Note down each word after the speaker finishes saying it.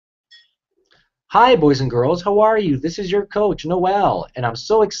Hi, boys and girls. How are you? This is your coach, Noel, and I'm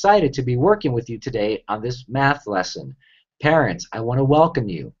so excited to be working with you today on this math lesson. Parents, I want to welcome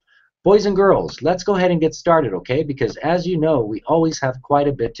you. Boys and girls, let's go ahead and get started, okay? Because as you know, we always have quite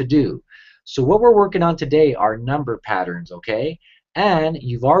a bit to do. So what we're working on today are number patterns, okay? And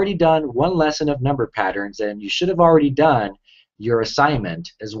you've already done one lesson of number patterns, and you should have already done your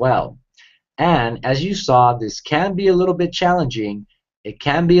assignment as well. And as you saw, this can be a little bit challenging. It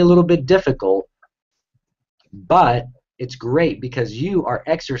can be a little bit difficult, but it's great because you are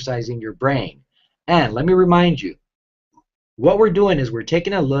exercising your brain. And let me remind you, what we're doing is we're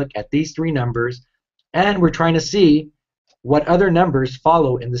taking a look at these three numbers and we're trying to see what other numbers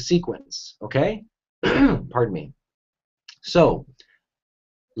follow in the sequence, okay? Pardon me. So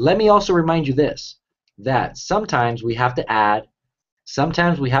let me also remind you this, that sometimes we have to add,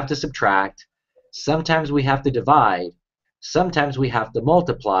 sometimes we have to subtract, sometimes we have to divide, sometimes we have to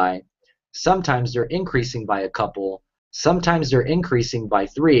multiply, sometimes they're increasing by a couple, sometimes they're increasing by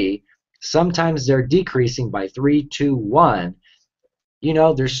 3, sometimes they're decreasing by 3, 2, 1. You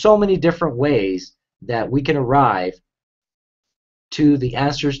know, there's so many different ways that we can arrive to the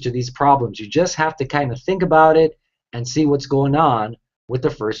answers to these problems. You just have to kind of think about it and see what's going on with the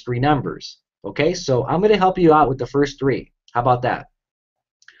first three numbers. Okay, so I'm going to help you out with the first three. How about that?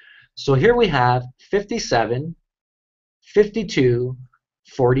 So here we have 57, 52,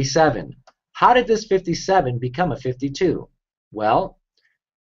 47. How did this 57 become a 52? Well,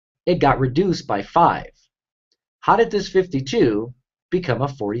 it got reduced by 5. How did this 52 become a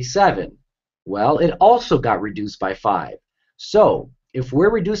 47? Well, it also got reduced by 5. So, if we're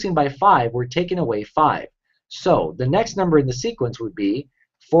reducing by 5, we're taking away 5. So, the next number in the sequence would be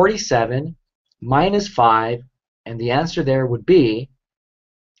 47 minus 5, and the answer there would be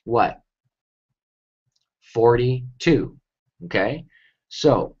what? 42. Okay?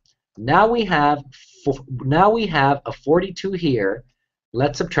 So, now we have a 42 here.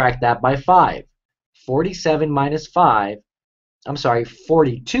 Let's subtract that by 5. 47 minus 5, I'm sorry,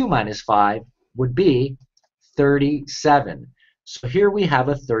 42 minus 5 would be 37. So here we have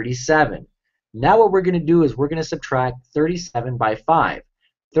a 37. Now what we're going to do is we're going to subtract 37 by 5.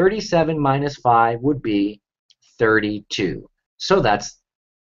 37 minus 5 would be 32. So that's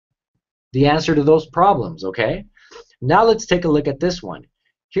the answer to those problems, okay? Now let's take a look at this one.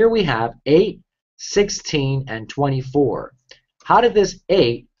 Here we have 8, 16, and 24. How did this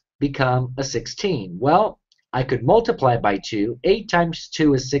 8 become a 16? Well, I could multiply by 2. 8 times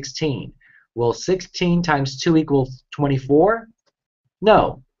 2 is 16. Will 16 times 2 equal 24?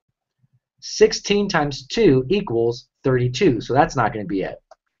 No. 16 times 2 equals 32, so that's not going to be it.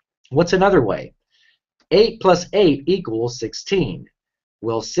 What's another way? 8 plus 8 equals 16.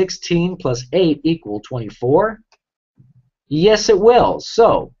 Will 16 plus 8 equal 24? Yes, it will.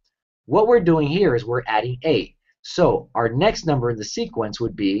 So what we're doing here is we're adding 8. So our next number in the sequence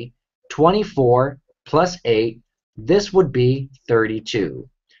would be 24 plus 8. This would be 32.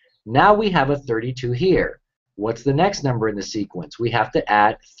 Now we have a 32 here. What's the next number in the sequence? We have to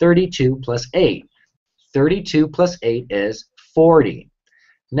add 32 plus 8. 32 plus 8 is 40.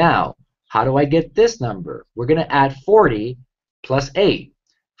 Now, how do I get this number? We're going to add 40 plus 8.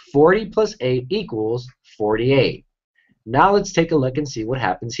 40 plus 8 equals 48. Now let's take a look and see what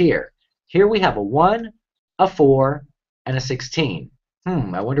happens here. Here we have a 1, a 4, and a 16.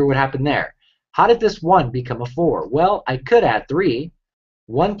 I wonder what happened there. How did this 1 become a 4? Well, I could add 3.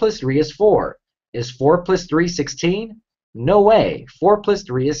 1 plus 3 is 4. Is 4 plus 3 16? No way. 4 plus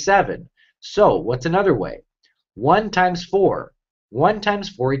 3 is 7. So what's another way? 1 times 4. 1 times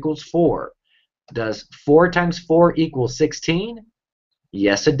 4 equals 4. Does 4 times 4 equal 16?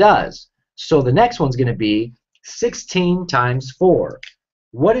 Yes, it does. So the next one's going to be 16 times 4.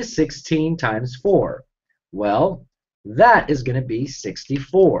 What is 16 times 4? Well, that is going to be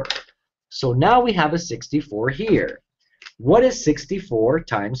 64. So now we have a 64 here. What is 64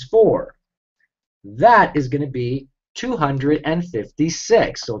 times 4? That is going to be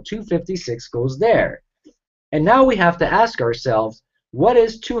 256. So 256 goes there. And now we have to ask ourselves, what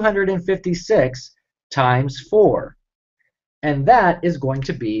is 256 times 4? And that is going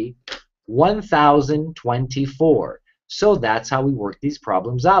to be 1024. So that's how we work these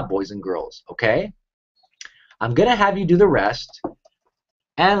problems out, boys and girls, okay? I'm going to have you do the rest,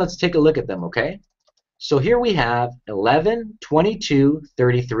 and let's take a look at them, okay? So here we have 11, 22,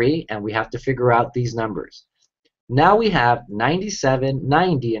 33, and we have to figure out these numbers. Now we have 97,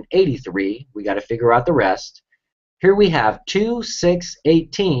 90, and 83. We got to figure out the rest. Here we have 2, 6,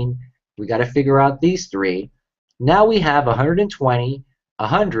 18. We got to figure out these three. Now we have 120,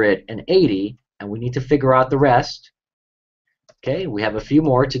 180, and we need to figure out the rest. Okay, we have a few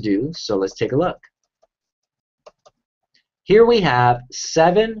more to do, so let's take a look. Here we have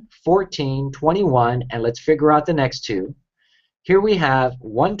 7, 14, 21, and let's figure out the next two. Here we have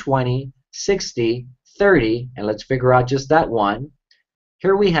 120, 60, 30, and let's figure out just that one.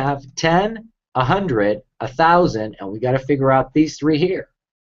 Here we have 10, 100, 1,000, and we got to figure out these three here.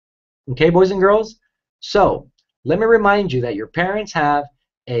 Okay, boys and girls? So, let me remind you that your parents have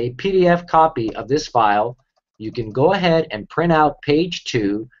a PDF copy of this file. You can go ahead and print out page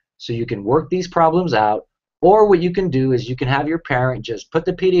 2 so you can work these problems out. Or what you can do is you can have your parent just put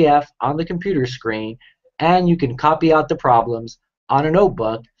the PDF on the computer screen and you can copy out the problems on a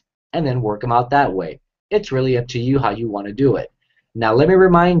notebook and then work them out that way. It's really up to you how you want to do it. Now let me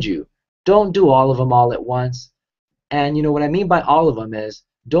remind you, don't do all of them all at once. And you know what I mean by all of them is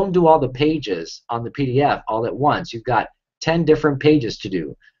don't do all the pages on the PDF all at once. You've got 10 different pages to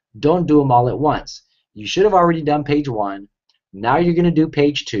do. Don't do them all at once. You should have already done page 1. Now you're going to do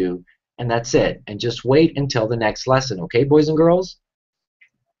page 2. And that's it. And just wait until the next lesson. Okay, boys and girls?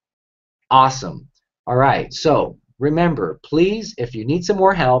 Awesome. All right. So remember, please, if you need some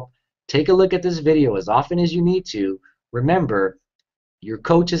more help, take a look at this video as often as you need to. Remember, your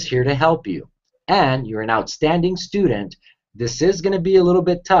coach is here to help you. And you're an outstanding student. This is going to be a little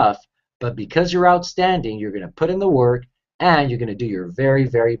bit tough, but because you're outstanding, you're going to put in the work and you're going to do your very,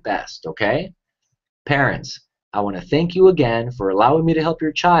 very best. Okay? Parents, I want to thank you again for allowing me to help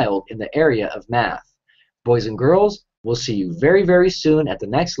your child in the area of math. Boys and girls, we'll see you very, very soon at the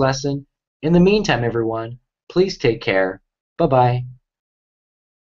next lesson. In the meantime, everyone, please take care. Bye-bye.